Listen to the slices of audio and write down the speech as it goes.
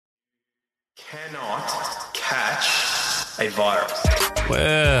cannot catch a virus.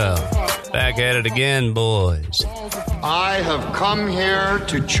 Well, back at it again, boys. I have come here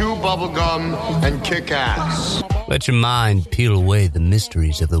to chew bubblegum and kick ass. Let your mind peel away the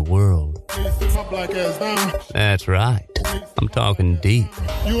mysteries of the world. That's right. I'm talking deep.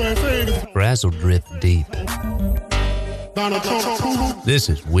 Frazzle drift deep. This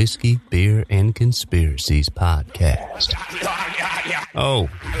is Whiskey, Beer, and Conspiracies podcast. Oh,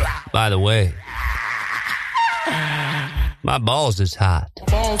 by the way, my balls is hot. My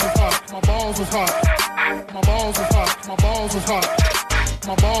balls is hot. My balls is hot. My balls is hot. My balls is hot.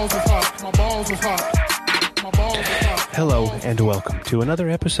 My balls is hot. My balls is hot. My balls is hot. Hello and welcome to another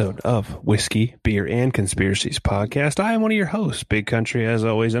episode of Whiskey, Beer, and Conspiracies podcast. I am one of your hosts, Big Country, as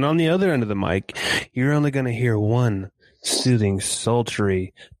always, and on the other end of the mic, you're only going to hear one soothing,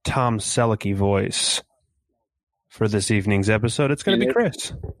 sultry Tom Selleck voice for this evening's episode. It's going to be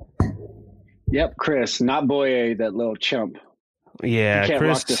Chris. Yep, Chris, not Boye, that little chump. Yeah, you can't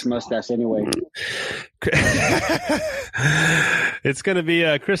Chris. rock this mustache anyway. It's going to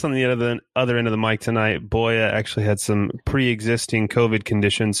be Chris on the other end of the mic tonight. Boya actually had some pre-existing COVID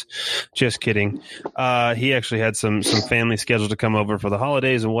conditions. Just kidding. He actually had some family scheduled to come over for the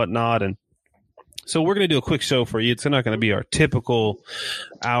holidays and whatnot, and so we're going to do a quick show for you. It's not going to be our typical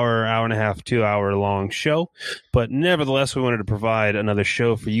hour and a half, 2 hour long show, but nevertheless, we wanted to provide another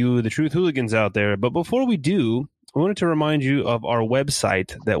show for you, the Truth Hooligans out there. But before we do, I wanted to remind you of our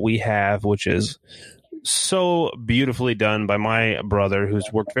website that we have, which is so beautifully done by my brother, who's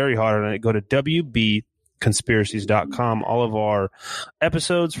worked very hard on it. Go to WBconspiracies.com. All of our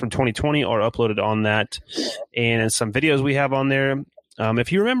episodes from 2020 are uploaded on that, and some videos we have on there.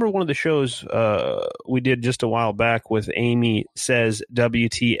 If you remember one of the shows we did just a while back with Amy Says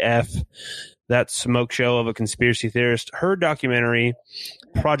WTF, that smoke show of a conspiracy theorist, her documentary,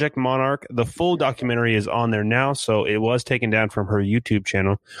 Project Monarch, the full documentary is on there now, so it was taken down from her YouTube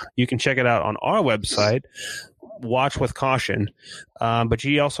channel. You can check it out on our website, watch with caution, but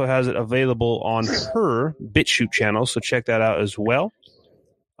she also has it available on her BitChute channel, so check that out as well.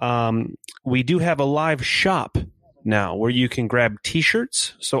 We do have a live shop now where you can grab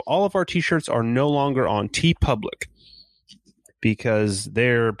t-shirts. So all of our t-shirts are no longer on TeePublic because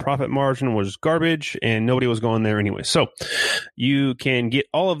their profit margin was garbage and nobody was going there anyway. So you can get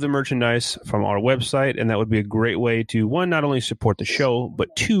all of the merchandise from our website, and that would be a great way to, one, not only support the show,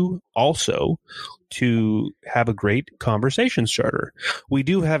 but two, also to have a great conversation starter. We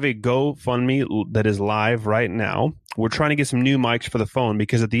do have a GoFundMe that is live right now. We're trying to get some new mics for the phone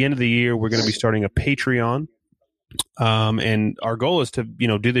because at the end of the year, we're going to be starting a Patreon. And our goal is to,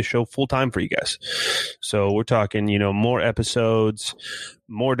 do this show full time for you guys. So we're talking, more episodes,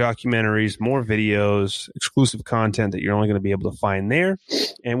 more documentaries, more videos, exclusive content that you're only going to be able to find there.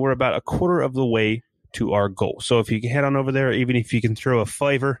 And we're about a quarter of the way to our goal. So if you can head on over there, even if you can throw a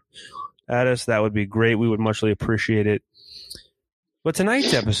flavor at us, that would be great. We would muchly appreciate it. But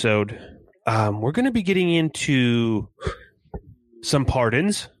tonight's episode, we're going to be getting into some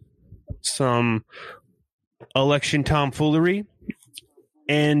pardons, some election tomfoolery,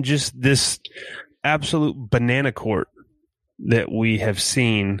 and just this absolute banana court that we have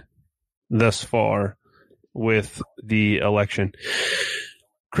seen thus far with the election.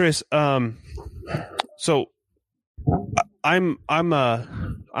 Chris, so I'm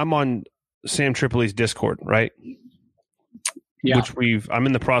on Sam Tripoli's Discord, right? Yeah. Which I'm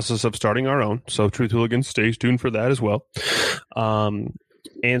in the process of starting our own. So Truth Hooligans, stay tuned for that as well.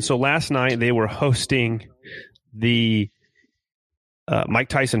 And so last night they were hosting the Mike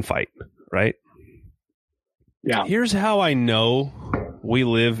Tyson fight, right? Yeah. Here's how I know we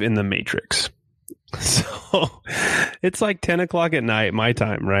live in the Matrix. So it's like 10 o'clock at night, my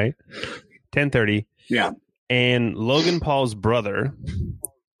time, right? 10:30. Yeah. And Logan Paul's brother,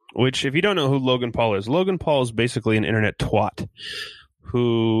 which if you don't know who Logan Paul is basically an internet twat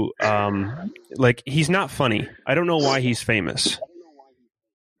who, he's not funny. I don't know why he's famous.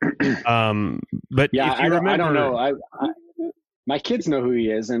 But yeah, if you remember, I don't know. My kids know who he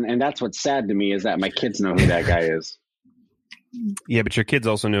is, and that's what's sad to me is that my kids know who that guy is. Yeah, but your kids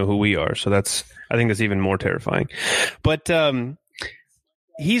also know who we are, so I think that's even more terrifying. But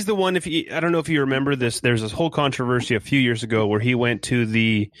he's the one. I don't know if you remember this. There's this whole controversy a few years ago where he went to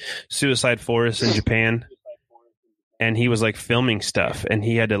the suicide forest in Japan. And he was filming stuff, and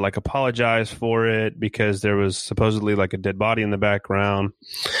he had to apologize for it because there was supposedly a dead body in the background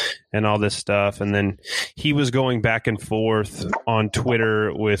and all this stuff. And then he was going back and forth on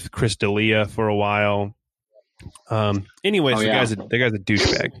Twitter with Chris D'Elia for a while. Anyways, the guy's a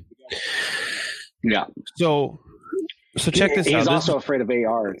douchebag. Yeah. So check this out. He's also afraid of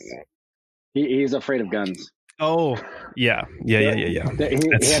ARs. He's afraid of guns. Oh, yeah. He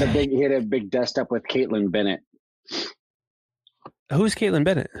had a big dust up with Caitlin Bennett. Who's Caitlin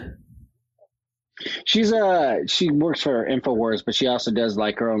Bennett? She works for InfoWars, but she also does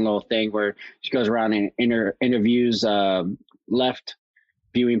like her own little thing where she goes around and interviews left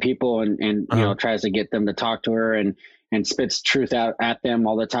viewing people and you know, tries to get them to talk to her and spits truth out at them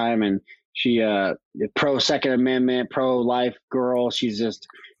all the time. And she pro Second Amendment, pro life girl. She's just,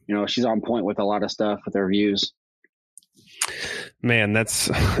 you know, she's on point with a lot of stuff with her views. Man,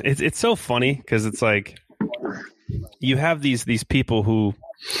 it's so funny because it's like you have these people who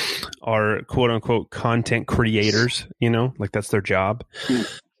are quote unquote content creators, you know, like that's their job.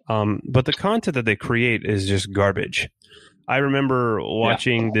 But the content that they create is just garbage. I remember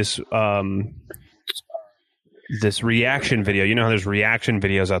watching this reaction video. You know how there's reaction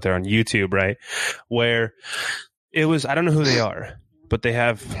videos out there on YouTube, right? Where it was, I don't know who they are, but they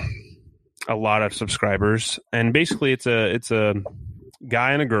have a lot of subscribers, and basically it's a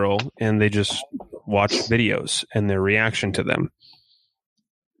guy and a girl, and they just watch videos and their reaction to them.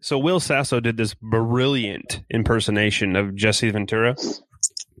 So Will Sasso did this brilliant impersonation of Jesse Ventura.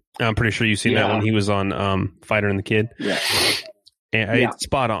 I'm pretty sure you've seen that when he was on Fighter and the Kid. Yeah. And it's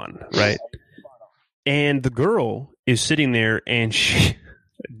spot on, right? And the girl is sitting there and she's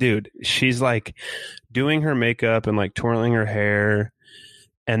like doing her makeup and like twirling her hair.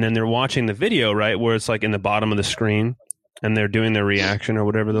 And then they're watching the video, right? Where it's like in the bottom of the screen and they're doing their reaction or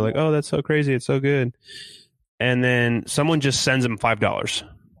whatever. They're like, oh, that's so crazy. It's so good. And then someone just sends them $5.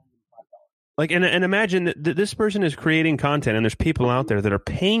 Like, and imagine that this person is creating content and there's people out there that are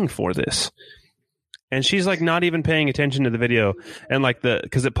paying for this. And she's like not even paying attention to the video. And like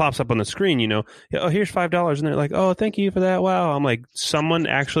because it pops up on the screen, you know, oh, here's $5. And they're like, oh, thank you for that. Wow. I'm like, someone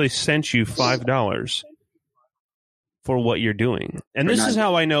actually sent you $5 for what you're doing. And this is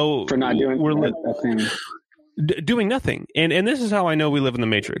how I know for not doing doing nothing. And this is how I know we live in the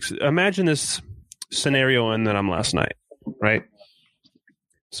Matrix. Imagine this scenario and then I'm last night, right?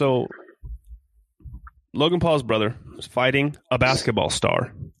 So Logan Paul's brother is fighting a basketball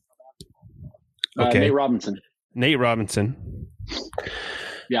star. Okay. Nate Robinson.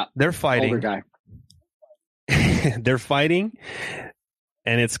 Yeah. They're fighting. Older guy. They're fighting,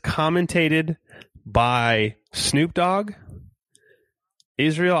 and it's commentated by Snoop Dogg,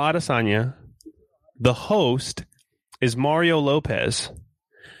 Israel Adesanya. The host is Mario Lopez.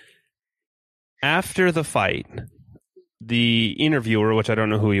 After the fight, the interviewer, which I don't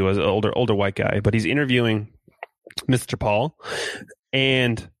know who he was, older white guy, but he's interviewing Mr. Paul,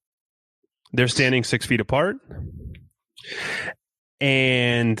 and they're standing 6 feet apart.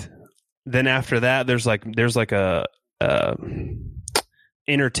 And then after that, there's like a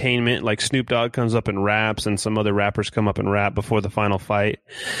entertainment, like Snoop Dogg comes up and raps, and some other rappers come up and rap before the final fight.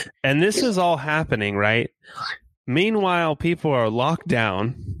 And this is all happening, right? Meanwhile, people are locked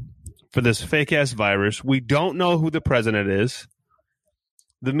down for this fake-ass virus. We don't know who the president is.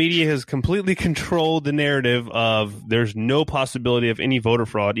 The media has completely controlled the narrative of there's no possibility of any voter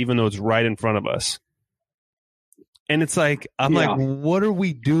fraud, even though it's right in front of us. And it's like, I'm like, what are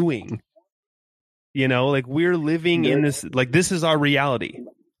we doing? You know, like we're living in this, like this is our reality.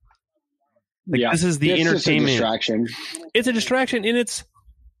 Like this is the entertainment. It's a distraction. It's a distraction, and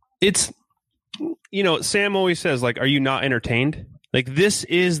it's, you know, Sam always says, like, are you not entertained? Like, this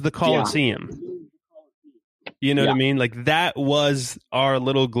is the Coliseum. You know what I mean? Like, that was our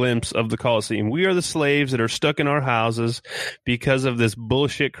little glimpse of the Coliseum. We are the slaves that are stuck in our houses because of this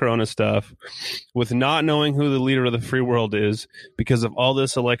bullshit Corona stuff, with not knowing who the leader of the free world is because of all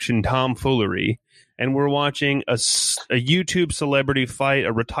this election tomfoolery. And we're watching a YouTube celebrity fight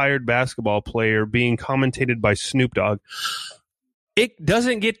a retired basketball player being commentated by Snoop Dogg. It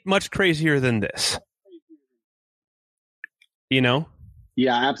doesn't get much crazier than this. You know?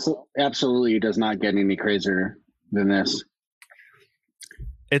 Yeah, absolutely. It does not get any crazier than this.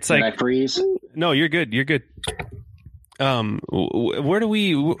 It's like, did I freeze? No, you're good. You're good. Where do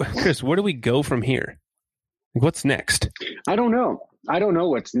we go from here? What's next? I don't know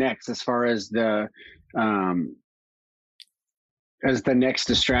what's next as far as the next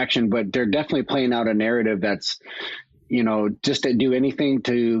distraction, but they're definitely playing out a narrative that's, you know, just to do anything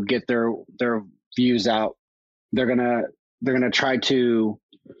to get their views out. They're gonna try to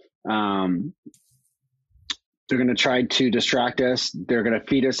distract us. They're gonna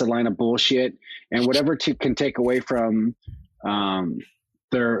feed us a line of bullshit and whatever can take away from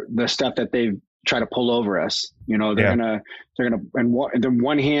the stuff that they've tried to pull over us. You know, they're gonna on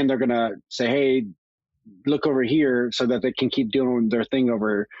one hand they're gonna say, hey, look over here so that they can keep doing their thing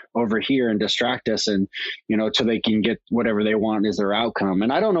over here and distract us, and so they can get whatever they want as their outcome.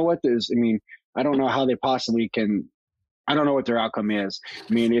 And I don't know what this. I mean, I don't know how they possibly can. I don't know what their outcome is.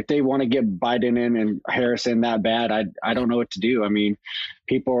 I mean, if they want to get Biden in and Harris in that bad, I don't know what to do. I mean,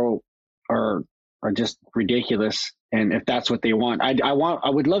 people are just ridiculous. And if that's what they want, I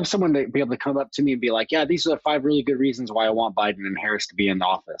would love someone to be able to come up to me and be like, yeah, these are the 5 really good reasons why I want Biden and Harris to be in the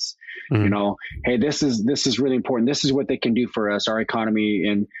office. Mm-hmm. Hey, this is really important. This is what they can do for us, our economy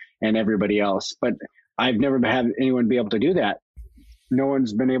and everybody else. But I've never had anyone be able to do that. No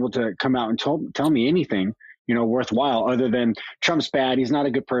one's been able to come out and tell me anything, worthwhile, other than Trump's bad. He's not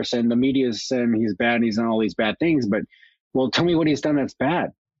a good person. The media is saying he's bad. And he's done all these bad things, but tell me what he's done that's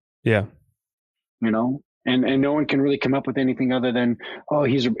bad. Yeah. And no one can really come up with anything other than, oh,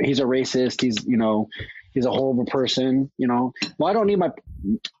 he's a racist. He's a horrible person. Well, I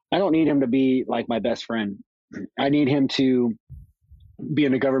don't need him to be like my best friend. I need him to be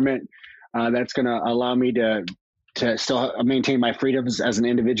in a government that's going to allow me to still maintain my freedoms as an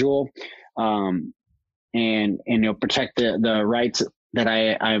individual, and protect the rights that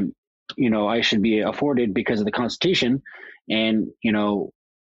I should be afforded because of the Constitution, and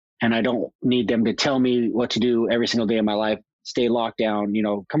I don't need them to tell me what to do every single day of my life. Stay locked down.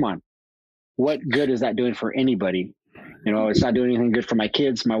 Come on. What good is that doing for anybody? It's not doing anything good for my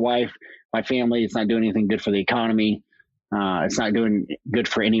kids, my wife, my family. It's not doing anything good for the economy. It's not doing good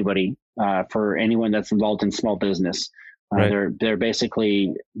for anybody, for anyone that's involved in small business. Right.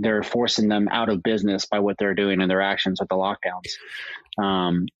 They're forcing them out of business by what they're doing and their actions with the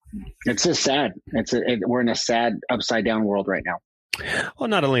lockdowns. It's just sad. We're in a sad upside down world right now. Well,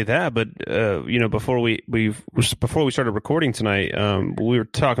 not only that, but before we started recording tonight, we were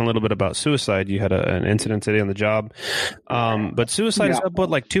talking a little bit about suicide. You had an incident today on the job, but suicide is up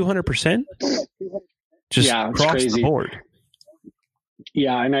 200%, just across crazy. the board.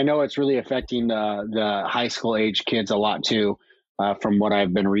 Yeah, and I know it's really affecting the high school age kids a lot too. From what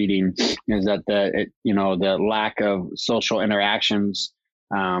I've been reading, is that the lack of social interactions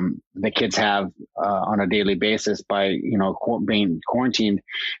the kids have on a daily basis by being quarantined,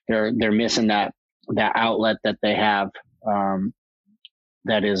 they're missing that outlet that they have,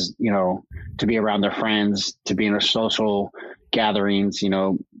 that is to be around their friends, to be in a social gatherings.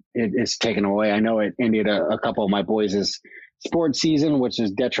 It's taken away. I know it ended a couple of my boys' sports season, which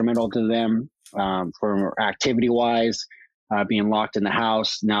is detrimental to them for activity wise, being locked in the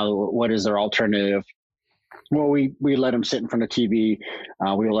house. Now, what is their alternative? Well, we let them sit in front of TV.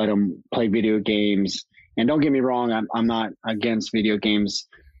 We let them play video games. And don't get me wrong, I'm not against video games.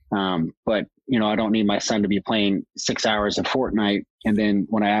 But, I don't need my son to be playing 6 hours of Fortnite. And then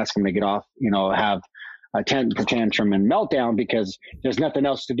when I ask him to get off, have a temper tantrum and meltdown because there's nothing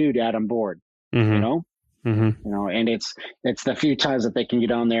else to do, Dad, I'm bored, Mm-hmm. And it's the few times that they can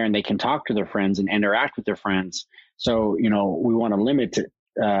get on there and they can talk to their friends and interact with their friends. So, we want to limit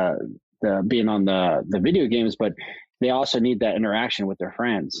being on the video games, but they also need that interaction with their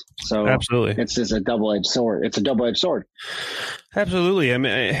friends. So absolutely, it's just a double-edged sword. It's a double-edged sword. Absolutely. I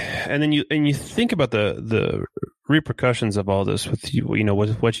mean, and then you think about the repercussions of all this with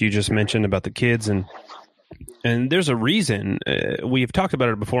with what you just mentioned about the kids, and there's a reason. We've talked about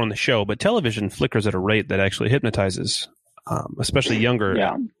it before on the show, but television flickers at a rate that actually hypnotizes, especially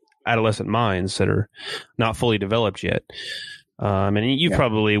younger adolescent minds that are not fully developed yet. And you've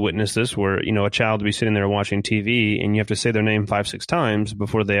probably witnessed this where, a child will be sitting there watching TV and you have to say their name 5-6 times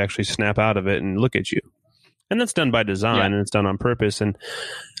before they actually snap out of it and look at you. And that's done by design and it's done on purpose. And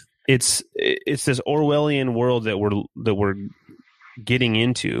it's this Orwellian world that we're getting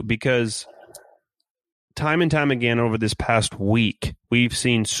into, because time and time again over this past week, we've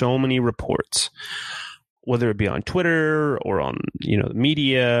seen so many reports, whether it be on Twitter or on, the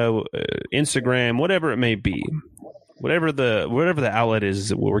media, Instagram, whatever it may be. Whatever the outlet is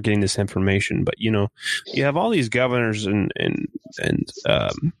that we're getting this information, but you have all these governors and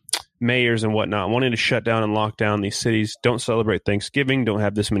mayors and whatnot wanting to shut down and lock down these cities. Don't celebrate Thanksgiving. Don't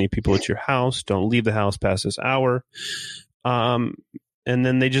have this many people at your house. Don't leave the house past this hour. And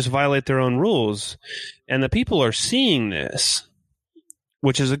then they just violate their own rules, and the people are seeing this,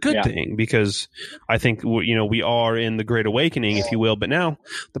 which is a good thing, because I think we are in the Great Awakening, if you will. But now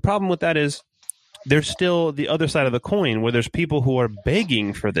the problem with that is, there's still the other side of the coin where there's people who are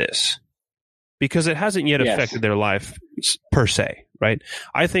begging for this because it hasn't yet affected their life per se, right?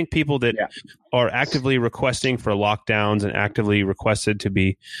 I think people that are actively requesting for lockdowns and actively requested to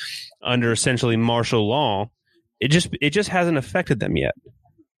be under essentially martial law, it just hasn't affected them yet.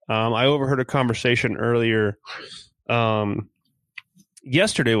 I overheard a conversation earlier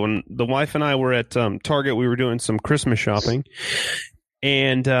yesterday when the wife and I were at Target, we were doing some Christmas shopping,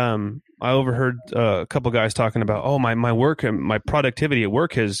 and I overheard a couple guys talking about, my work and my productivity at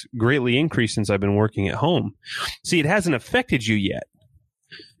work has greatly increased since I've been working at home. See, it hasn't affected you yet.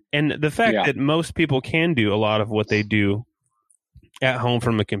 And the fact that most people can do a lot of what they do at home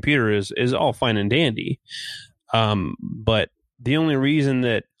from a computer is all fine and dandy. But the only reason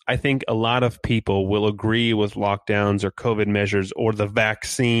that I think a lot of people will agree with lockdowns or COVID measures or the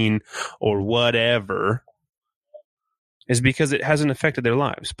vaccine or whatever is because it hasn't affected their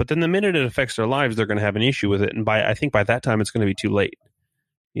lives. But then the minute it affects their lives, they're going to have an issue with it. And I think by that time, it's going to be too late.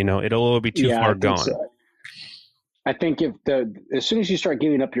 It'll be too far gone. So. I think as soon as you start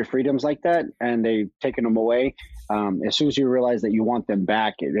giving up your freedoms like that and they've taken them away, as soon as you realize that you want them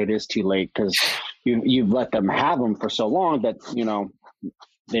back, it is too late because you've let them have them for so long that,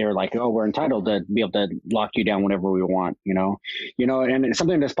 they're like, oh, we're entitled to be able to lock you down whenever we want, and it's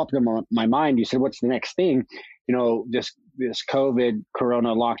something that's popped in my mind. You said, what's the next thing? This COVID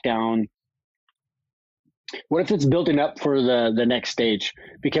corona lockdown. What if it's building up for the next stage?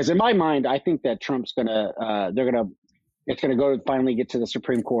 Because in my mind, I think that Trump's it's gonna go finally get to the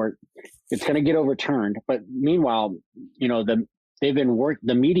Supreme Court. It's gonna get overturned. But meanwhile, the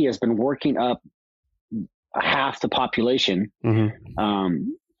media has been working up half the population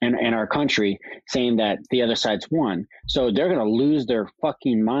in our country, saying that the other side's won. So they're gonna lose their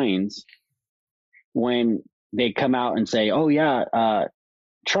fucking minds when they come out and say, "Oh yeah,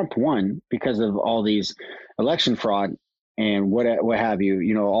 Trump won because of all these election fraud and what have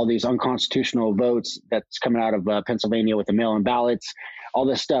you, all these unconstitutional votes that's coming out of Pennsylvania with the mail-in ballots, all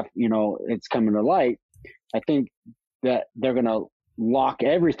this stuff, it's coming to light." I think that they're going to lock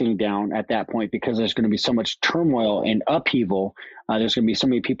everything down at that point because there's going to be so much turmoil and upheaval. There's going to be so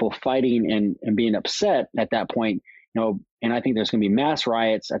many people fighting and being upset at that point, and I think there's going to be mass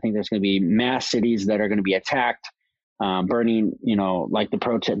riots. I think there's going to be mass cities that are going to be attacked. Burning, like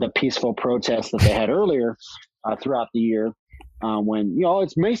the peaceful protests that they had earlier throughout the year, when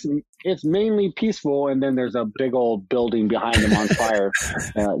it's mainly peaceful, and then there's a big old building behind them on fire.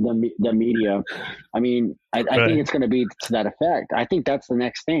 The media, I mean, I think it's going to be to that effect. I think that's the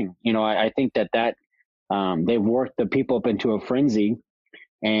next thing. I think that they've worked the people up into a frenzy.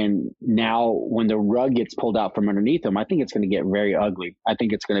 And now when the rug gets pulled out from underneath them, I think it's going to get very ugly. I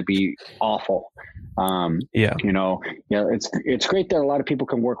think it's going to be awful. It's great that a lot of people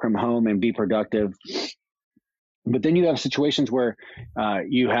can work from home and be productive. But then you have situations where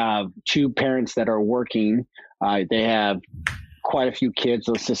you have two parents that are working. They have quite a few kids,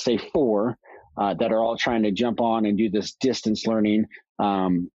 let's just say 4, that are all trying to jump on and do this distance learning.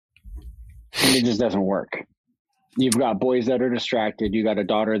 And it just doesn't work. You've got boys that are distracted. You got a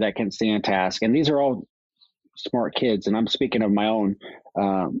daughter that can stay on task, and these are all smart kids. And I'm speaking of my own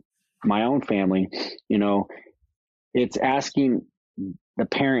family. It's asking the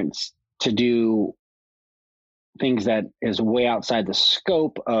parents to do things that is way outside the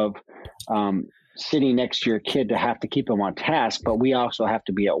scope of sitting next to your kid to have to keep them on task. But we also have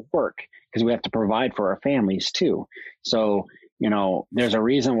to be at work because we have to provide for our families too. So there's a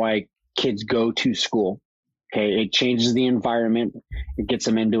reason why kids go to school. Okay, it changes the environment. It gets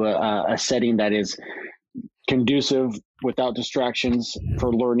them into a setting that is conducive without distractions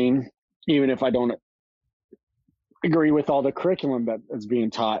for learning, even if I don't agree with all the curriculum that's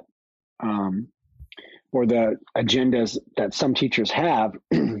being taught or the agendas that some teachers have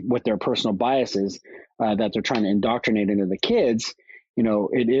with their personal biases that they're trying to indoctrinate into the kids.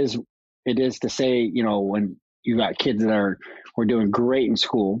 It is to say, when you got kids that were doing great in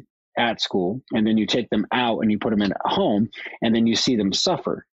school, at school, and then you take them out and you put them in at home, and then you see them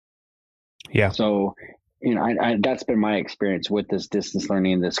suffer. Yeah. So, that's been my experience with this distance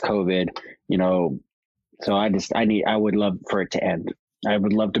learning, this COVID, so I would love for it to end. I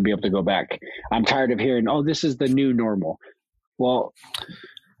would love to be able to go back. I'm tired of hearing, oh, this is the new normal. Well,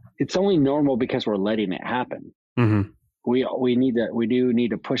 it's only normal because we're letting it happen. Mm-hmm. We do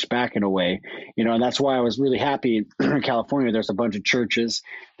need to push back in a way, and that's why I was really happy in California. There's a bunch of churches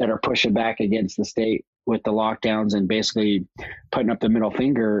that are pushing back against the state with the lockdowns and basically putting up the middle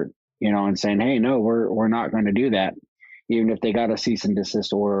finger, and saying, hey, no, we're not going to do that. Even if they got a cease and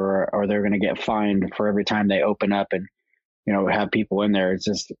desist order or they're going to get fined for every time they open up and, have people in there.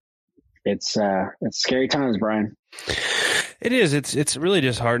 It's scary times, Brian. It is. It's really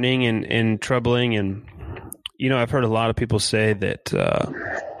disheartening and troubling. And, I've heard a lot of people say that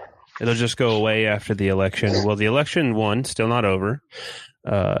it'll just go away after the election. Well, the election, still not over.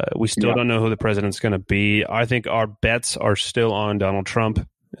 We still don't know who the president's going to be. I think our bets are still on Donald Trump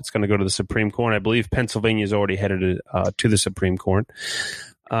It's going to go to the Supreme Court. I believe Pennsylvania is already headed to the Supreme Court.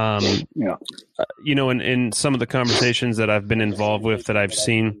 In some of the conversations that I've been involved with, that I've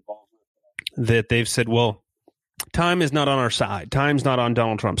seen, that they've said, well, time is not on our side. Time's not on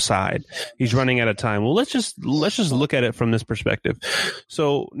Donald Trump's side. He's running out of time. Well, let's just look at it from this perspective.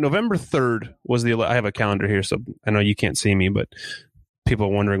 So November 3rd was I have a calendar here, so I know you can't see me, but people are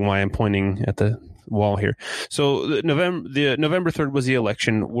wondering why I'm pointing at the wall here. So the November 3rd was the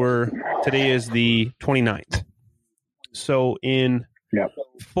election. Today is the 29th. So in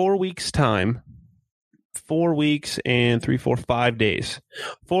 4 weeks' time, 4 weeks and 5 days.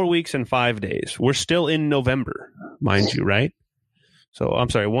 4 weeks and 5 days. We're still in November, mind you, right? So I'm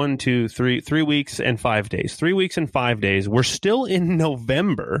sorry, 3 weeks and 5 days. 3 weeks and 5 days. We're still in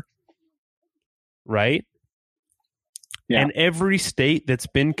November, right? Yeah. And every state that's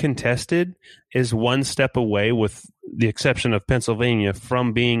been contested is one step away, with the exception of Pennsylvania,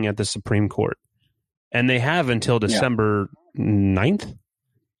 from being at the Supreme Court. And they have until December 9th,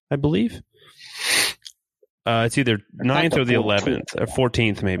 I believe. It's either 9th or the 11th, or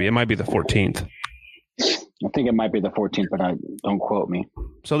 14th maybe. It might be the 14th. I think it might be the 14th, but don't quote me.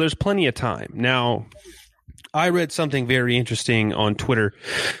 So there's plenty of time. Now, I read something very interesting on Twitter.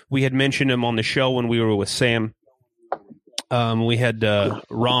 We had mentioned him on the show when we were with Sam. We had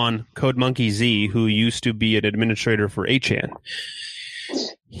Ron, Code Monkey Z, who used to be an administrator for 8chan.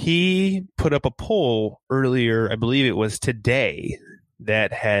 He put up a poll earlier, I believe it was today,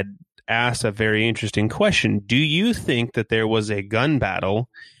 that had asked a very interesting question. Do you think that there was a gun battle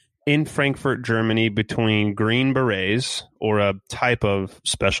in Frankfurt, Germany, between Green Berets, or a type of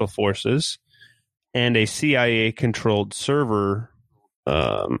special forces, and a CIA-controlled server?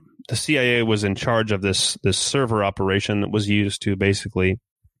 The CIA was in charge of this server operation that was used to basically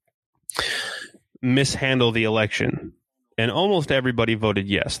mishandle the election. And almost everybody voted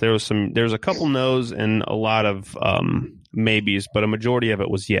yes. There was a couple no's and a lot of maybes, but a majority of it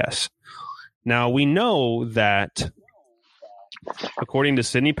was yes. Now, we know that, according to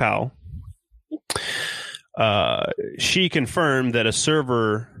Sidney Powell, she confirmed that a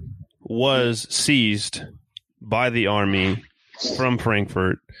server was seized by the army from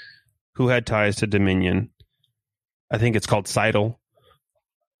Frankfurt who had ties to Dominion. I think it's called Seidel.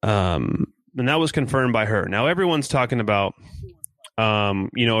 And that was confirmed by her. Now, everyone's talking about,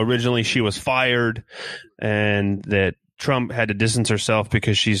 originally she was fired and that Trump had to distance herself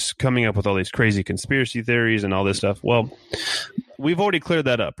because she's coming up with all these crazy conspiracy theories and all this stuff. Well, we've already cleared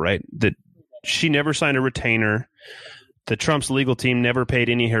that up, right? That she never signed a retainer. The Trump's legal team never paid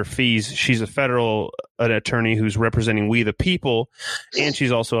any of her fees. She's a federal attorney who's representing we the people, and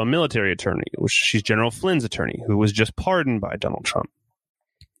she's also a military attorney. She's General Flynn's attorney, who was just pardoned by Donald Trump.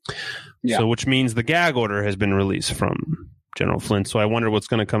 Yeah. So, which means the gag order has been released from General Flynn. So I wonder what's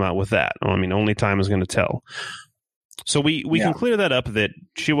going to come out with that. I mean, only time is going to tell. So we can clear that up, that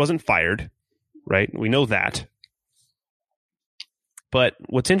she wasn't fired, right? We know that. But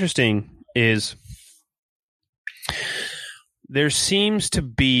what's interesting is there seems to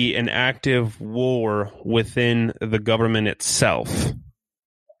be an active war within the government itself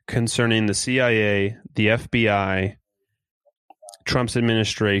concerning the CIA, the FBI, Trump's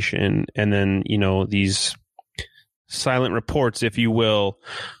administration, and then, these silent reports, if you will,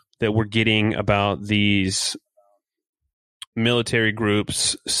 that we're getting about these military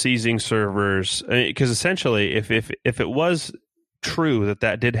groups seizing servers. Because essentially, if it was true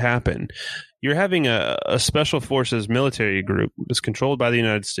that did happen, you're having a special forces military group that's controlled by the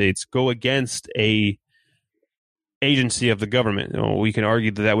United States go against a agency of the government. We can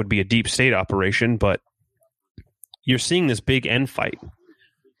argue that would be a deep state operation, but you're seeing this big end fight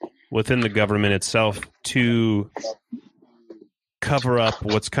within the government itself to cover up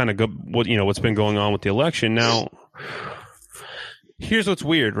what's what's been going on with the election. Now, here's what's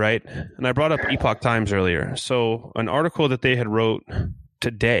weird, right? And I brought up Epoch Times earlier. So an article that they had wrote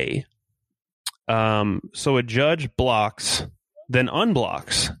today. So a judge then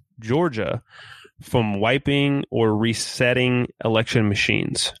unblocks Georgia from wiping or resetting election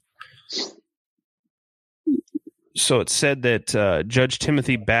machines. So it said that Judge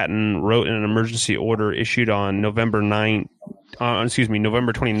Timothy Batten wrote in an emergency order issued on November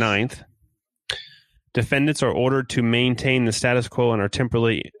 29th. Defendants are ordered to maintain the status quo and are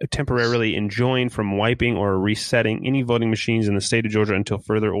temporarily enjoined from wiping or resetting any voting machines in the state of Georgia until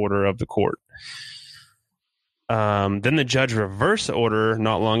further order of the court. Then the judge reversed the order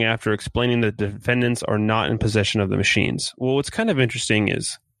not long after, explaining that the defendants are not in possession of the machines. Well, what's kind of interesting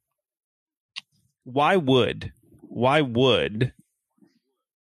is, why would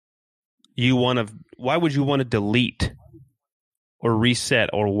you want to delete or reset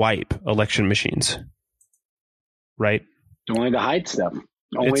or wipe election machines. Right? Only to hide stuff.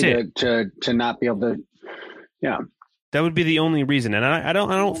 Only to not be able to. Yeah. That would be the only reason. And I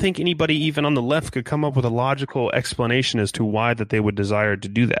don't think anybody even on the left could come up with a logical explanation as to why that they would desire to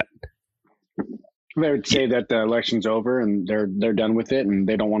do that. They would say that the election's over and they're done with it and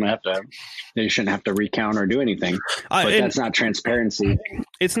they don't want to they shouldn't have to recount or do anything. But that's not transparency.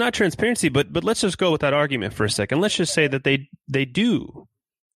 It's not transparency, but let's just go with that argument for a second. Let's just say that they do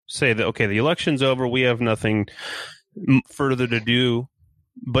say that, okay, the election's over, we have nothing further to do.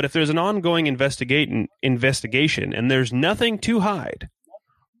 But if there's an ongoing investigation and there's nothing to hide,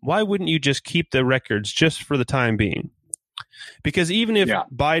 why wouldn't you just keep the records just for the time being? Because even if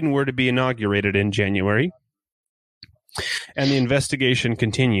Biden were to be inaugurated in January and the investigation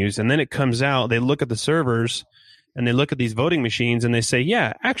continues and then it comes out, they look at the servers and they look at these voting machines and they say,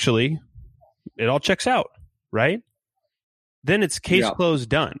 yeah, actually, it all checks out, right? Then it's case closed,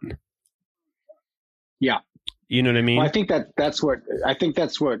 done. Yeah. You know what I mean? Well, I think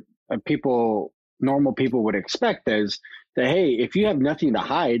that's what normal people would expect is that, hey, if you have nothing to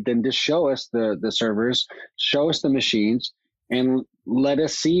hide, then just show us the servers, show us the machines, and let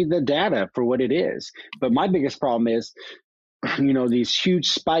us see the data for what it is. But my biggest problem is, these huge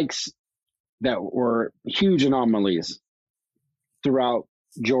spikes that were huge anomalies throughout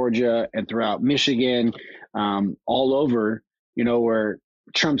Georgia and throughout Michigan, all over, where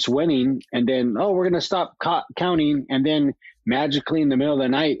Trump's winning, and then, we're going to stop counting, and then magically in the middle of the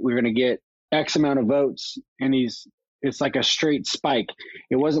night, we're going to get X amount of votes, and it's like a straight spike.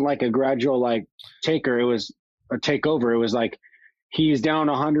 It wasn't like a gradual taker. It was a takeover. It was like he's down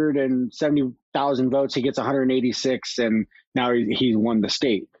 170,000 votes. He gets 186, and now he won the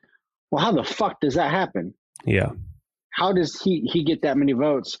state. Well, how the fuck does that happen? Yeah. How does he get that many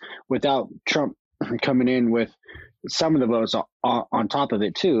votes without Trump coming in with some of the votes on top of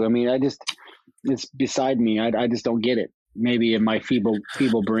it too? I mean, it's beside me. I just don't get it. Maybe in my feeble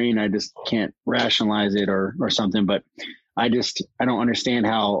brain, I just can't rationalize it or something, but I don't understand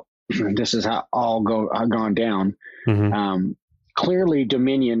how this is how gone down. Mm-hmm. Clearly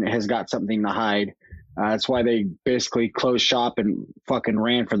Dominion has got something to hide. That's why they basically closed shop and fucking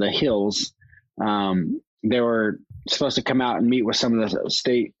ran for the hills. They were supposed to come out and meet with some of the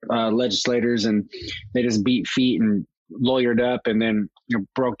state legislators, and they just beat feet and lawyered up, and then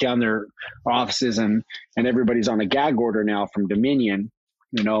broke down their offices, and everybody's on a gag order now from Dominion.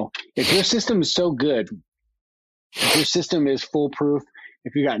 If your system is so good, if your system is foolproof,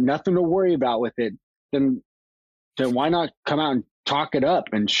 if you got nothing to worry about with it, then why not come out and talk it up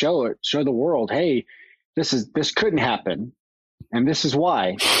and show the world, hey, this couldn't happen. And this is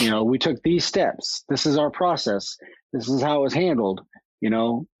why, we took these steps. This is our process. This is how it was handled.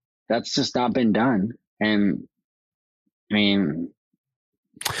 That's just not been done. And I mean,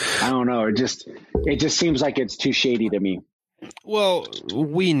 I don't know. It just seems like it's too shady to me. Well,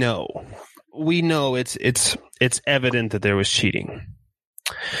 we know it's evident that there was cheating.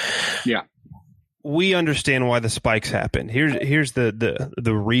 Yeah. We understand why the spikes happened. Here's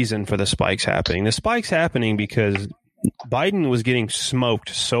the reason for the spikes happening. The spikes happening because Biden was getting smoked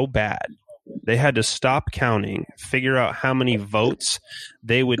so bad. They had to stop counting, figure out how many votes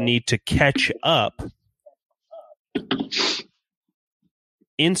they would need to catch up,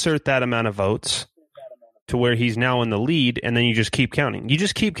 insert that amount of votes to where he's now in the lead, and then you just keep counting. You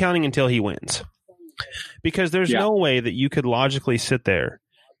just keep counting until he wins. Because there's no way that you could logically sit there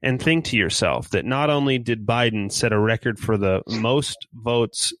and think to yourself that not only did Biden set a record for the most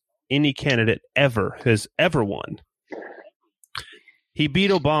votes any candidate has ever won, he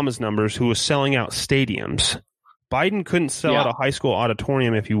beat Obama's numbers, who was selling out stadiums. Biden couldn't sell out a high school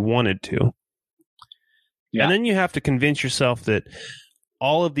auditorium if he wanted to. Yeah. And then you have to convince yourself that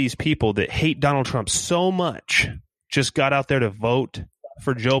all of these people that hate Donald Trump so much just got out there to vote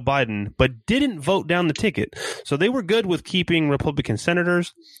for Joe Biden, but didn't vote down the ticket. So they were good with keeping Republican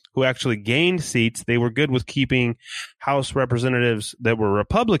senators who actually gained seats. They were good with keeping House representatives that were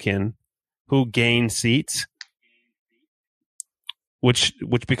Republican who gained seats, which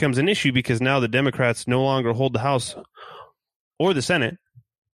becomes an issue because now the Democrats no longer hold the House or the Senate,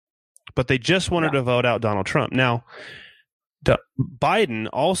 but they just wanted to vote out Donald Trump. Now, Biden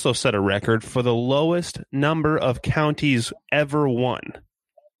also set a record for the lowest number of counties ever won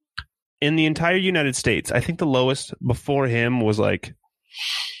in the entire United States. I think the lowest before him was like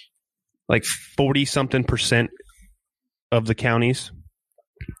 40-something% of the counties.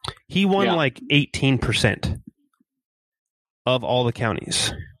 He won like 18% of all the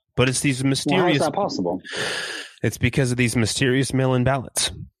counties. But it's these mysterious... Well, how is that possible? It's because of these mysterious mail-in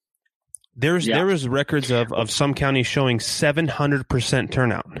ballots. There was records of some counties showing 700%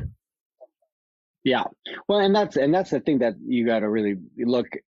 turnout. Yeah. Well, and that's the thing that you got to really look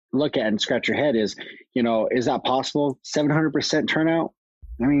at and scratch your head is, is that possible? 700% turnout?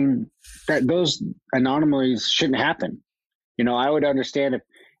 I mean, those anomalies shouldn't happen. I would understand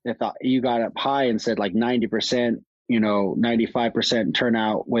if you got up high and said like 90%, 95%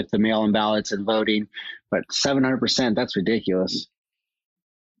 turnout with the mail-in ballots and voting, but 700%, that's ridiculous.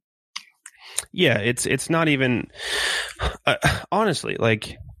 Yeah, it's not even honestly,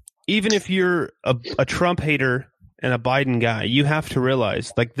 like, even if you're a Trump hater and a Biden guy, you have to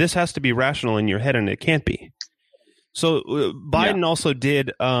realize, like, this has to be rational in your head, and it can't be. So Biden also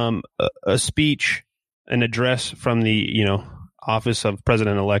did a speech, an address from the office of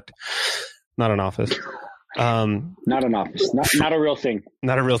president-elect, not an office. Not an office, not a real thing.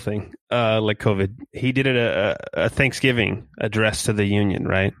 Not a real thing, like COVID. He did it a Thanksgiving address to the union,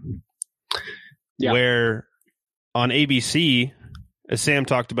 right? Yeah. Where on ABC, as Sam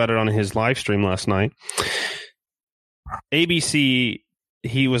talked about it on his live stream last night, ABC,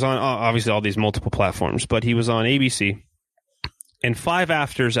 he was on obviously all these multiple platforms, but he was on ABC, and 5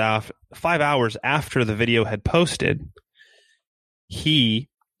 hours after the video had posted, he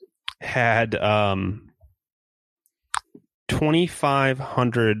had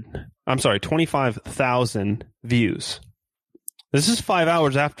 25,000 views. This is 5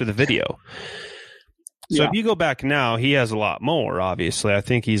 hours after the video. So if you go back now, he has a lot more, obviously. I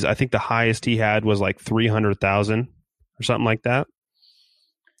think the highest he had was like 300,000 or something like that.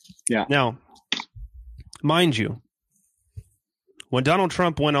 Yeah. Now, mind you, when Donald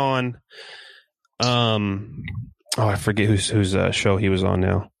Trump went on, I forget whose show he was on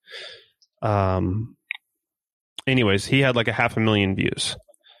now. Anyways, he had like 500,000 views.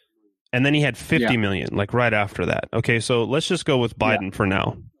 And then he had 50 million, like right after that. Okay, so let's just go with Biden for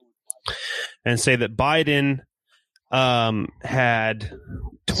now. And say that Biden had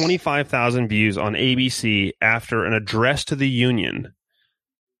 25,000 views on ABC after an address to the union.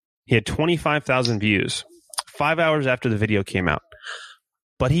 He had 25,000 views 5 hours after the video came out.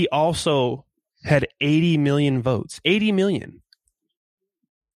 But he also had 80 million votes. 80 million.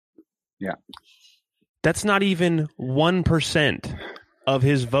 Yeah. That's not even 1% of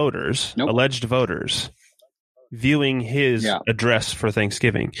his voters, alleged voters, viewing his address for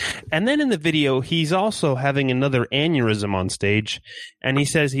Thanksgiving. And then in the video, he's also having another aneurysm on stage, and he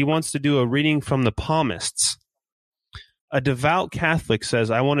says he wants to do a reading from the palmists. A devout Catholic says,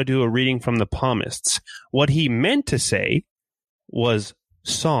 I want to do a reading from the palmists. What he meant to say was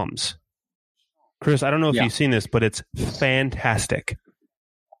Psalms. Chris, I don't know if you've seen this, but it's fantastic.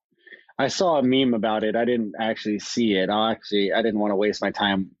 I saw a meme about it. I didn't actually see it. I didn't want to waste my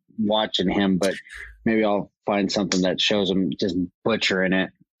time watching him, but maybe I'll find something that shows him just butchering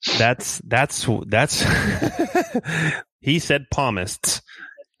it. That's he said palmists,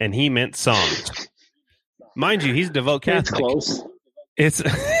 and he meant Psalms. Mind you, he's a devout Catholic. It's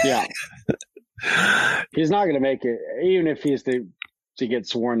close. He's not going to make it, even if he's to get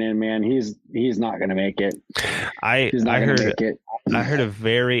sworn in, man. He's not going to make it. I heard a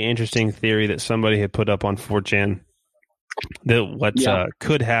very interesting theory that somebody had put up on 4chan. That what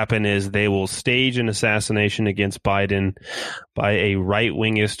could happen is they will stage an assassination against Biden by a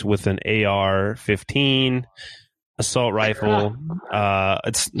right-wingist with an AR-15 assault rifle.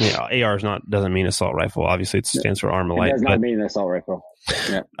 It's AR doesn't mean assault rifle. Obviously, it stands for Armalite. It does not mean assault rifle.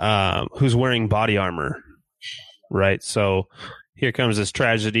 Yeah. Who's wearing body armor, right? So here comes this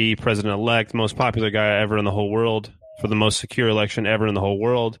tragedy. President-elect, most popular guy ever in the whole world, for the most secure election ever in the whole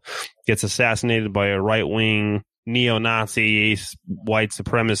world, gets assassinated by a right-wing neo-Nazi, white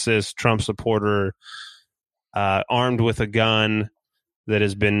supremacist, Trump supporter, armed with a gun that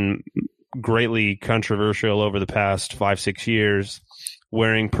has been greatly controversial over the past 5-6 years,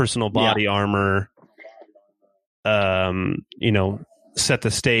 wearing personal body armor, set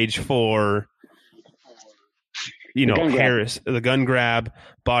the stage for, Harris, the gun grab,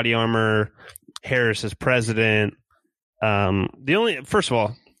 body armor, Harris as president. First of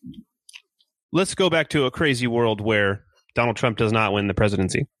all, let's go back to a crazy world where Donald Trump does not win the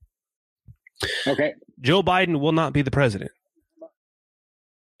presidency. Okay. Joe Biden will not be the president.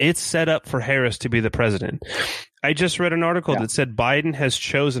 It's set up for Harris to be the president. I just read an article that said Biden has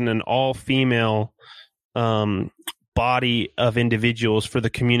chosen an all-female body of individuals for the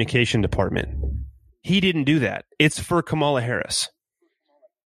communication department. He didn't do that. It's for Kamala Harris.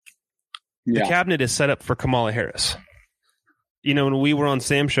 The cabinet is set up for Kamala Harris. When we were on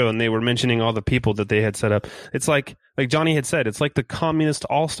Sam's show and they were mentioning all the people that they had set up, it's like Johnny had said, it's like the communist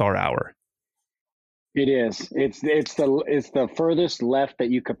all-star hour. It is. It's the furthest left that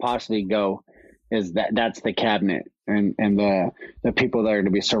you could possibly go. That's the cabinet and the people that are going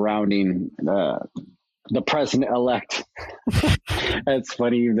to be surrounding the president elect. That's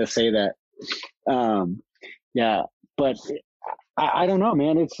funny even to say that. Yeah, but I don't know,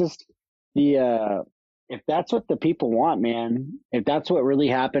 man. It's just if that's what the people want, man, if that's what really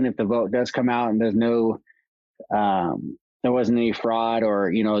happened, if the vote does come out and there's no, there wasn't any fraud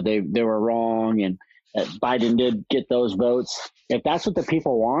or, they were wrong and that Biden did get those votes. If that's what the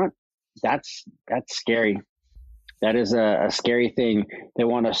people want, that's scary. That is a scary thing. They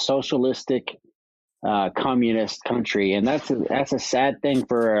want a socialistic, communist country. And that's a sad thing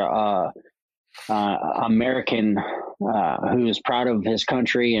for American who is proud of his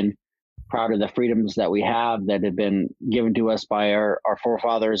country and proud of the freedoms that we have that have been given to us by our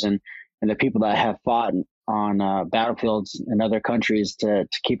forefathers and the people that have fought on battlefields in other countries to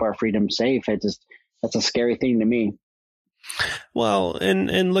keep our freedom safe. That's a scary thing to me. Well,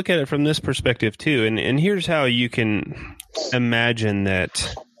 and look at it from this perspective too. And here's how you can imagine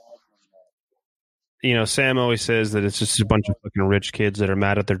that. Sam always says that it's just a bunch of fucking rich kids that are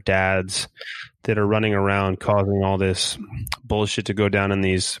mad at their dads that are running around causing all this bullshit to go down in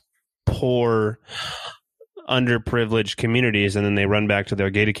these poor, underprivileged communities, and then they run back to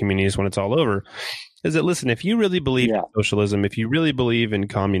their gated communities when it's all over. Is that, listen, if you really believe in socialism, if you really believe in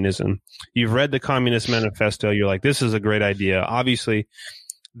communism, you've read the Communist Manifesto, you're like, this is a great idea. Obviously,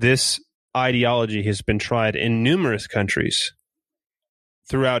 this ideology has been tried in numerous countries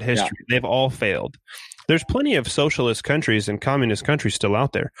throughout history. Yeah. They've all failed. There's plenty of socialist countries and communist countries still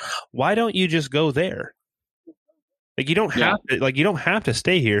out there. Why don't you just go there? Like you don't have to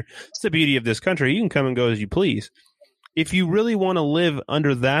stay here. It's the beauty of this country. You can come and go as you please. If you really want to live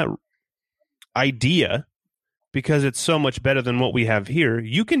under that idea, because it's so much better than what we have here,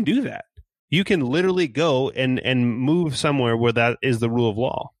 you can do that. You can literally go and move somewhere where that is the rule of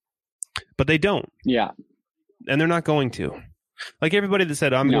law. But they don't. Yeah. And they're not going to. Like everybody that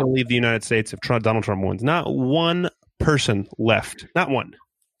said, I'm going to leave the United States if Donald Trump wins. Not one person left. Not one.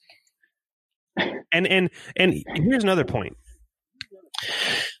 And here's another point.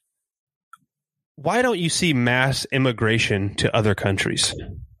 Why don't you see mass immigration to other countries?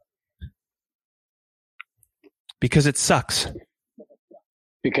 Because it sucks.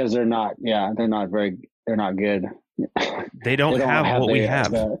 Because they're not good. They don't have what we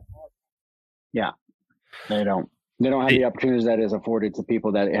have. They don't. They don't have the opportunities that is afforded to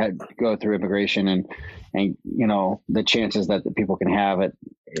people that had to go through immigration and the chances that the people can have it.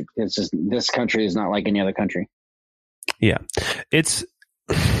 It's just, this country is not like any other country. Yeah. It's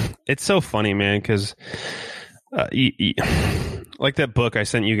so funny, man. Cause, like that book I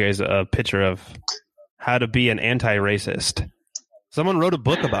sent you guys a picture of how to be an anti-racist. Someone wrote a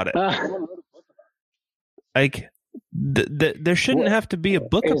book about it. Like there shouldn't have to be a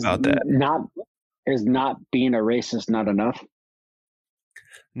book about that. Is not being a racist not enough?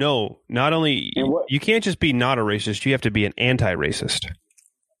 No, not only you can't just be not a racist, you have to be an anti-racist.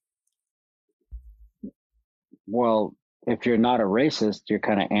 Well, if you're not a racist, you're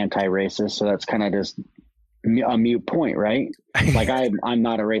kind of anti-racist, so that's kind of just a mute point, right? Like I'm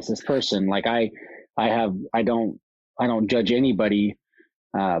not a racist person. Like I don't judge anybody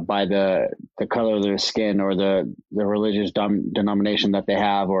by the color of their skin or the religious denomination that they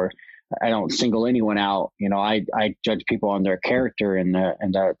have, or I don't single anyone out. I judge people on their character and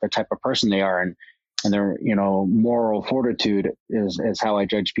the type of person they are, and their moral fortitude is how I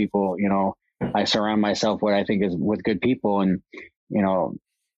judge people. I surround myself what I think is with good people, and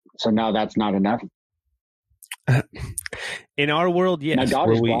so now that's not enough. In our world, yes. My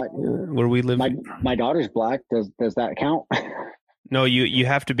daughter's black. Where we live, my daughter's black. Does that count? No, you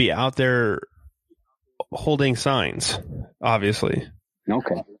have to be out there holding signs, obviously.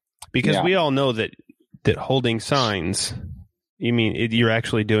 Okay. Because we all know that holding signs, you're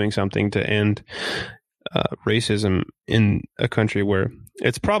actually doing something to end racism in a country where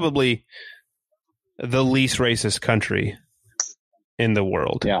it's probably the least racist country in the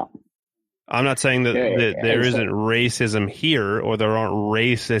world. Yeah. I'm not saying that there isn't racism here or there aren't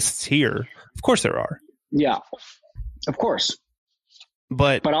racists here. Of course there are. Yeah, of course.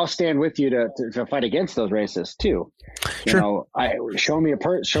 But I'll stand with you to fight against those racists too. Sure. Show me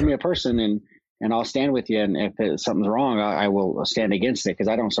a person and I'll stand with you. And if something's wrong, I will stand against it because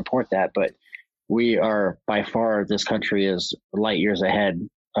I don't support that. But we are by far, this country is light years ahead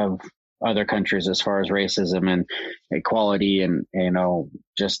of other countries as far as racism and equality and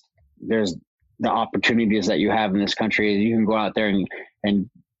just there's the opportunities that you have in this country. You can go out there and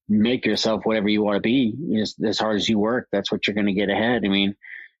make yourself whatever you want to be. As hard as you work, that's what you're going to get ahead.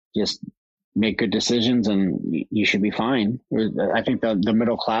 Just make good decisions, and you should be fine. I think the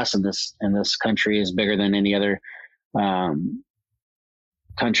middle class in this country is bigger than any other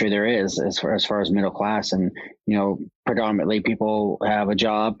country there is as far as middle class. And, you know, predominantly people have a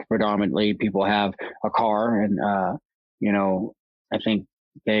job, predominantly people have a car, and, you know, I think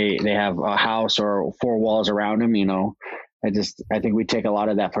they have a house or four walls around them. You know, I think we take a lot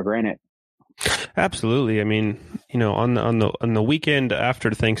of that for granted. Absolutely. I mean, you know, on the weekend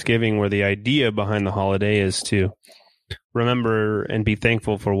after Thanksgiving, where the idea behind the holiday is to remember and be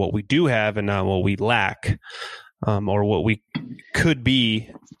thankful for what we do have and not what we lack, or what we could be,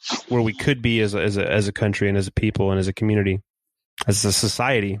 where we could be as a country and as a people and as a community, as a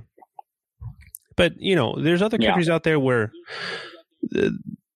society. But, you know, there's other countries out there where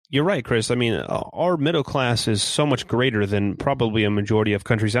you're right, Chris. I mean, our middle class is so much greater than probably a majority of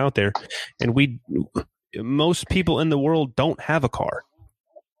countries out there. And most people in the world don't have a car.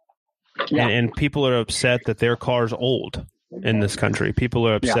 Yeah. And people are upset that their car's old in this country. People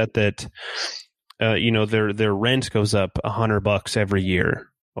are upset that, you know, their rent goes up $100 every year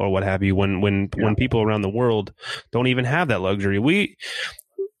or what have you, when people around the world don't even have that luxury.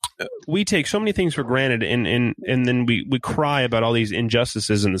 We take so many things for granted, and then we cry about all these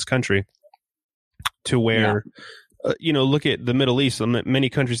injustices in this country, to where, you know, look at the Middle East. Many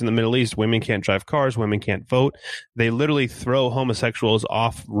countries in the Middle East, women can't drive cars, women can't vote. They literally throw homosexuals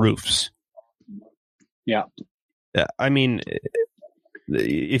off roofs. Yeah. I mean,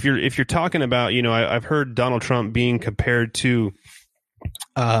 if you're talking about, you know, I've heard Donald Trump being compared to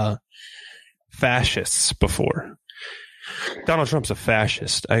fascists before. Donald Trump's a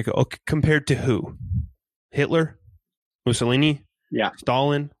fascist. Compared to who? Hitler? Mussolini?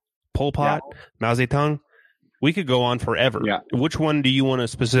 Stalin? Pol Pot? Mao Zedong? We could go on forever. Which one do you want to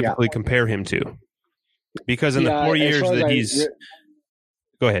specifically compare him to? Because in the 4 years that he's...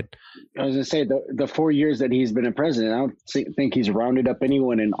 Go ahead. I was going to say, the 4 years that he's been a president, I don't think he's rounded up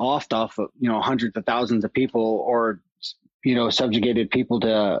anyone and offed off, you know, hundreds of thousands of people, or, you know, subjugated people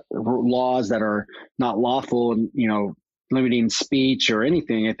to laws that are not lawful, and, you know, limiting speech or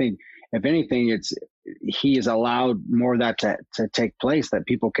anything. I think, if anything, he has allowed more of that to take place, that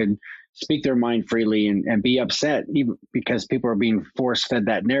people can speak their mind freely and be upset, even because people are being force fed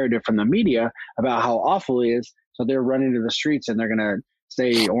that narrative from the media about how awful it is. So they're running to the streets and they're going to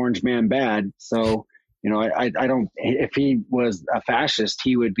say Orange Man bad. So, you know, I don't, if he was a fascist,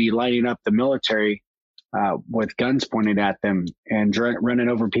 he would be lighting up the military with guns pointed at them and running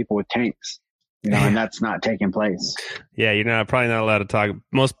over people with tanks. You know, and that's not taking place. Yeah, you're probably not allowed to talk.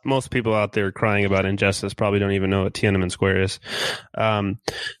 Most people out there crying about injustice probably don't even know what Tiananmen Square is.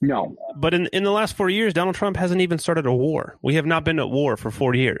 No. But in the last 4 years, Donald Trump hasn't even started a war. We have not been at war for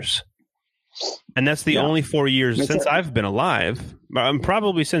 4 years. And that's the only 4 years since I've been alive,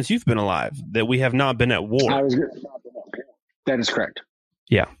 probably since you've been alive, that we have not been at war. That is correct.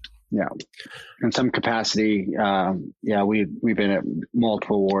 Yeah. Yeah. In some capacity, we've been at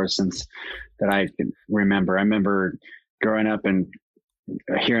multiple wars since that I can remember. I remember growing up and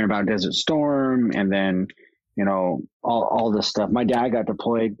hearing about Desert Storm, and then, you know, all this stuff. My dad got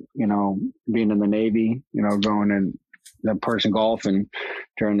deployed, you know, being in the Navy, you know, going in the Persian Gulf and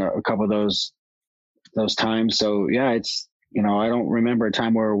during a couple of those times. So yeah, it's, you know, I don't remember a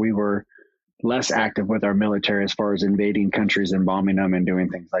time where we were less active with our military as far as invading countries and bombing them and doing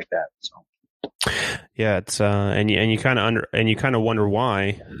things like that. So yeah, it's and you kind of wonder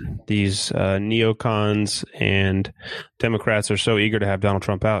why these neocons and Democrats are so eager to have Donald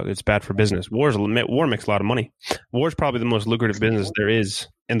Trump out. It's bad for business. War makes a lot of money. War is probably the most lucrative business there is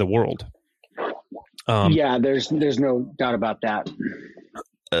in the world. There's no doubt about that.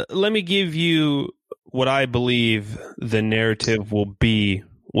 Let me give you what I believe the narrative will be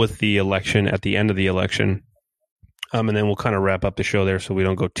with the election, at the end of the election. And then we'll kind of wrap up the show there so we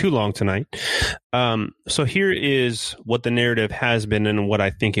don't go too long tonight. So here is what the narrative has been and what I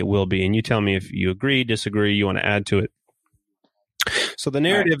think it will be. And you tell me if you agree, disagree, you want to add to it. So the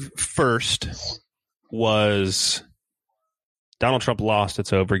narrative first was Donald Trump lost,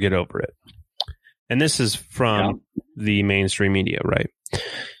 it's over, get over it. And this is from the mainstream media, right?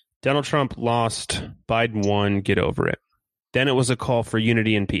 Donald Trump lost, Biden won, get over it. Then it was a call for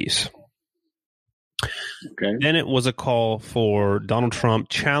unity and peace. Okay. Then it was a call for Donald Trump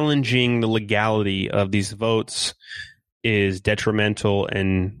challenging the legality of these votes is detrimental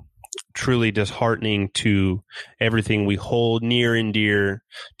and truly disheartening to everything we hold near and dear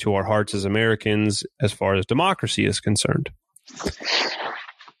to our hearts as Americans as far as democracy is concerned.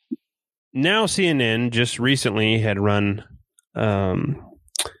 Now CNN just recently had run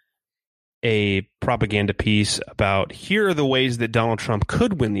a propaganda piece about here are the ways that Donald Trump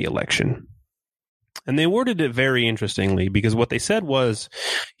could win the election. And they worded it very interestingly, because what they said was,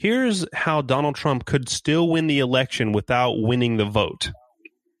 here's how Donald Trump could still win the election without winning the vote.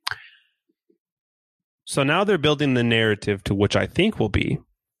 So now they're building the narrative to which I think will be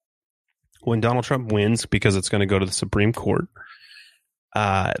when Donald Trump wins, because it's going to go to the Supreme Court.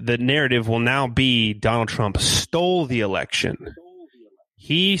 The narrative will now be Donald Trump stole the election.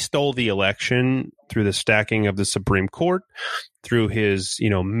 He stole the election through the stacking of the Supreme Court, through his,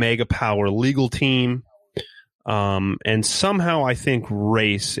 mega power legal team. And somehow I think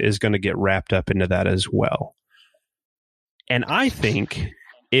race is going to get wrapped up into that as well. And I think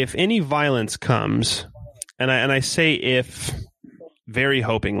if any violence comes, and I say if very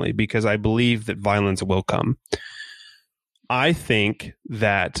hopingly, because I believe that violence will come, I think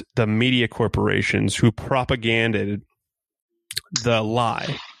that the media corporations who propagated the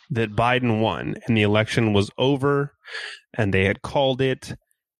lie that Biden won and the election was over and they had called it,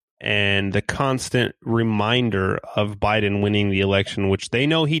 and the constant reminder of Biden winning the election, which they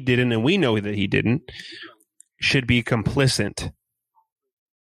know he didn't and we know that he didn't, should be complicit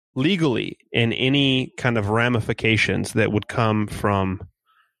legally in any kind of ramifications that would come from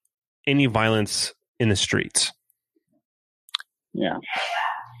any violence in the streets. Yeah.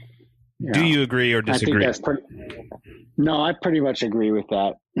 Do you agree or disagree? No, I pretty much agree with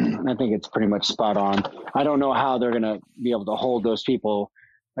that. I think it's pretty much spot on. I don't know how they're going to be able to hold those people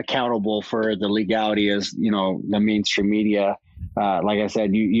accountable for the legality as, the mainstream media. Like I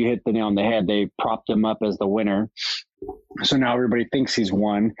said, you hit the nail on the head. They propped him up as the winner. So now everybody thinks he's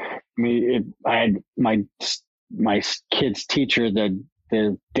won. I mean, I had my kid's teacher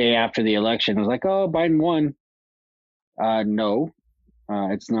the day after the election was like, "Oh, Biden won." No,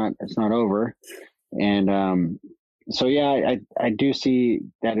 it's not over. And so yeah, I do see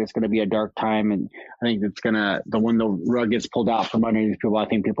that it's going to be a dark time, and I think it's when the rug gets pulled out from underneath people, I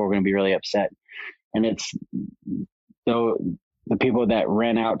think people are going to be really upset. And it's the people that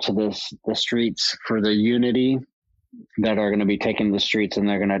ran out to the streets for the unity that are going to be taking the streets, and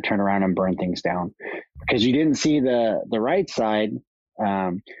they're going to turn around and burn things down, because you didn't see the right side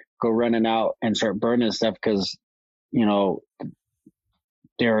go running out and start burning stuff because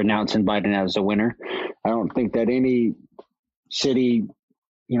they're announcing Biden as the winner. I don't think that any city,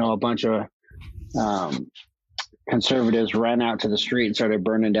 a bunch of conservatives ran out to the street and started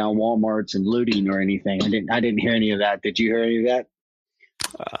burning down Walmarts and looting or anything. I didn't hear any of that. Did you hear any of that?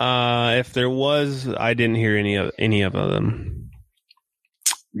 If there was, I didn't hear any of them.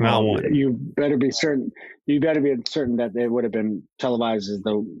 Not one. You better be certain that it would have been televised as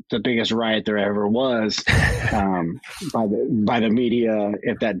the biggest riot there ever was by the media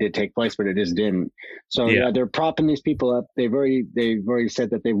if that did take place, but it just didn't. So yeah, they're propping these people up. They've already said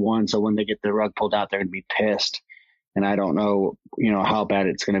that they won. So when they get the rug pulled out, they're going to be pissed. And I don't know, how bad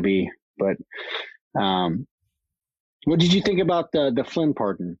it's going to be. But what did you think about the Flynn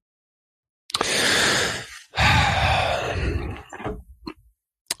pardon?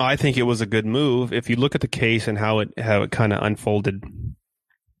 I think it was a good move. If you look at the case and how it kind of unfolded,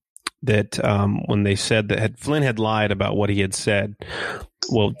 that when they said that Flynn had lied about what he had said,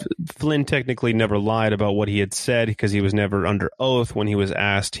 well, Flynn technically never lied about what he had said because he was never under oath. When he was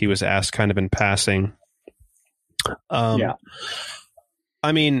asked kind of in passing. Yeah.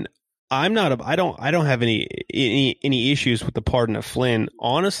 I mean, I don't have any issues with the pardon of Flynn.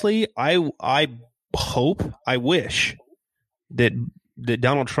 Honestly, I wish that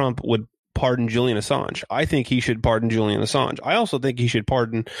Donald Trump would pardon Julian Assange. I think he should pardon Julian Assange. I also think he should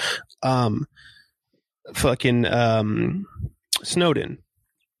pardon Snowden.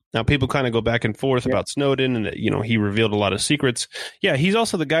 Now, people kind of go back and forth about Snowden and that, he revealed a lot of secrets. Yeah, he's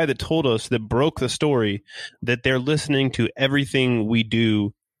also the guy that told us, that broke the story, that they're listening to everything we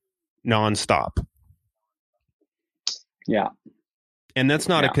do nonstop. Yeah. And that's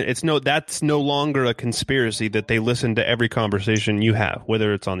not that's no longer a conspiracy that they listen to every conversation you have,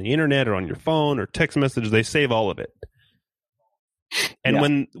 whether it's on the internet or on your phone or text messages. They save all of it.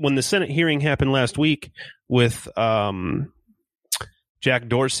 And when the Senate hearing happened last week with Jack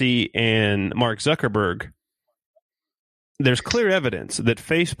Dorsey and Mark Zuckerberg, there's clear evidence that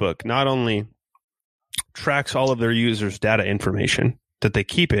Facebook not only tracks all of their users' data information, that they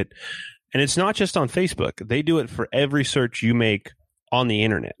keep it, and it's not just on Facebook. They do it for every search you make on the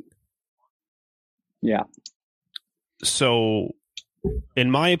internet. Yeah. So, in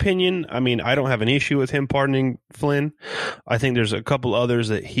my opinion, I mean, I don't have an issue with him pardoning Flynn. I think there's a couple others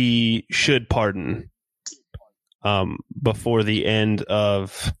that he should pardon before the end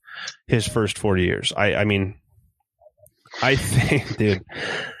of his first 4 years. I mean, I think, dude,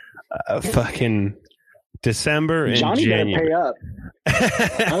 fucking December and Johnny January. Gotta pay up.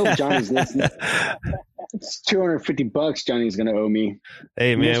 I hope Johnny's listening. It's $250 Johnny's gonna owe me.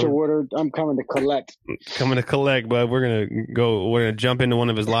 Hey man, Mr. Woodard, I'm coming to collect. Bud. We're gonna jump into one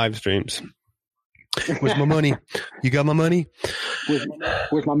of his live streams. Where's my money? You got my money? Where's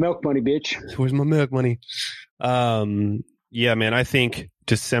my milk money, bitch? Where's my milk money? Yeah, man, I think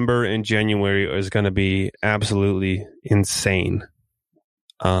December and January is going to be absolutely insane.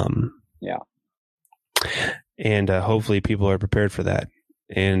 Yeah. And hopefully people are prepared for that.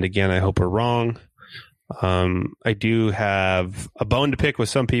 And again, I hope we're wrong. I do have a bone to pick with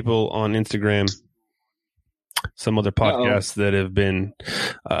some people on Instagram, some other podcasts that have been,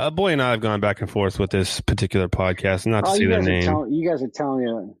 Boy and I have gone back and forth with this particular podcast, not to say their name. You guys are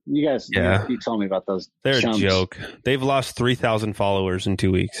telling me, you told me about those. They're chumps. a joke. They've lost 3,000 followers in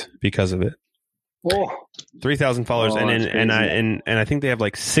 2 weeks because of it. Oh. 3,000 followers, and I think they have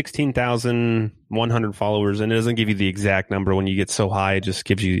like 16,100 followers, and it doesn't give you the exact number. When you get so high, it just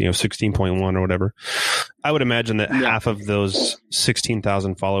gives you 16.1 or whatever. I would imagine that half of those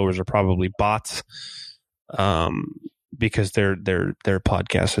 16,000 followers are probably bots, because their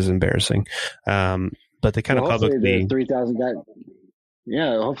podcast is embarrassing. But they kind of publicly 3,000 guys.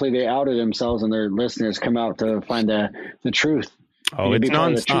 Yeah, hopefully they outed themselves and their listeners come out to find the truth. Oh, it's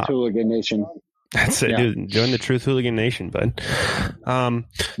nonstop. The Truth Hooligan Nation. That's it, dude. Join the Truth Hooligan Nation, bud. So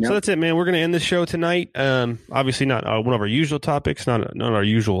that's it, man. We're going to end the show tonight. Obviously not one of our usual topics, not our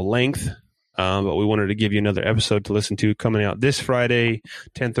usual length, but we wanted to give you another episode to listen to coming out this Friday,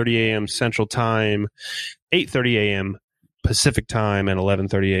 10:30 a.m. Central Time, 8:30 a.m. Pacific Time, and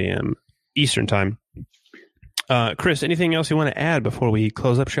 11:30 a.m. Eastern Time. Chris, anything else you want to add before we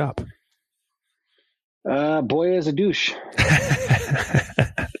close up shop? Boy is a douche.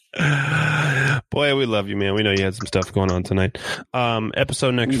 Boy, we love you, man. We know you had some stuff going on tonight.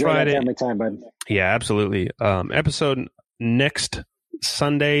 Episode next Friday. Time, bud. Yeah, absolutely. Episode next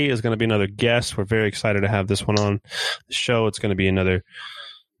Sunday is going to be another guest. We're very excited to have this one on the show. It's going to be another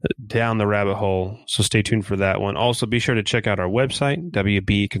down the rabbit hole, so stay tuned for that one. Also, be sure to check out our website,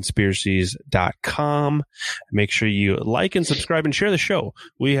 wbconspiracies.com. Make sure you like and subscribe and share the show.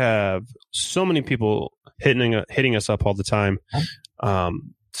 We have so many people hitting us up all the time,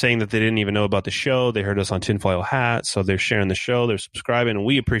 saying that they didn't even know about the show. They heard us on Tinfoil Hat, so they're sharing the show, they're subscribing, and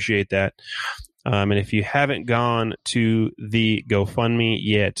we appreciate that. And if you haven't gone to the GoFundMe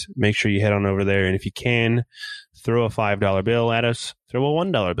yet, make sure you head on over there. And if you can, throw a $5 bill at us. Throw a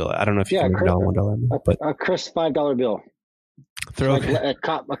 $1 bill. I don't know if you can $1 bill, but a crisp $5 bill. Throw a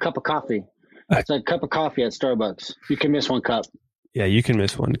cup of coffee. It's a cup of coffee at Starbucks. You can miss one cup. Yeah, you can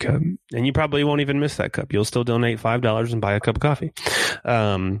miss one cup, and you probably won't even miss that cup. You'll still donate $5 and buy a cup of coffee.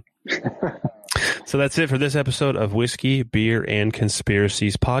 So that's it for this episode of Whiskey, Beer, and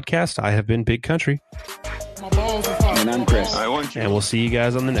Conspiracies podcast. I have been Big Country. And I'm Chris. And we'll see you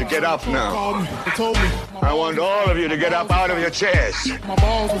guys on the next. Get up now. I want all of you to get up out of your chairs.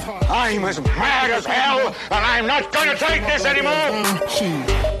 I'm as mad as hell, and I'm not going to take this anymore.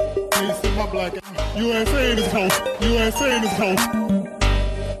 USA in his house. USA in his house.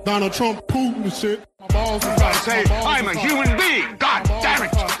 Donald Trump, Putin and shit. I say I'm a human being. God damn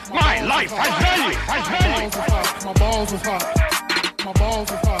it. My life has value. My balls is hot. My balls is hot. My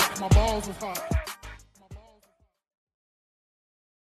balls is hot. My balls is hot.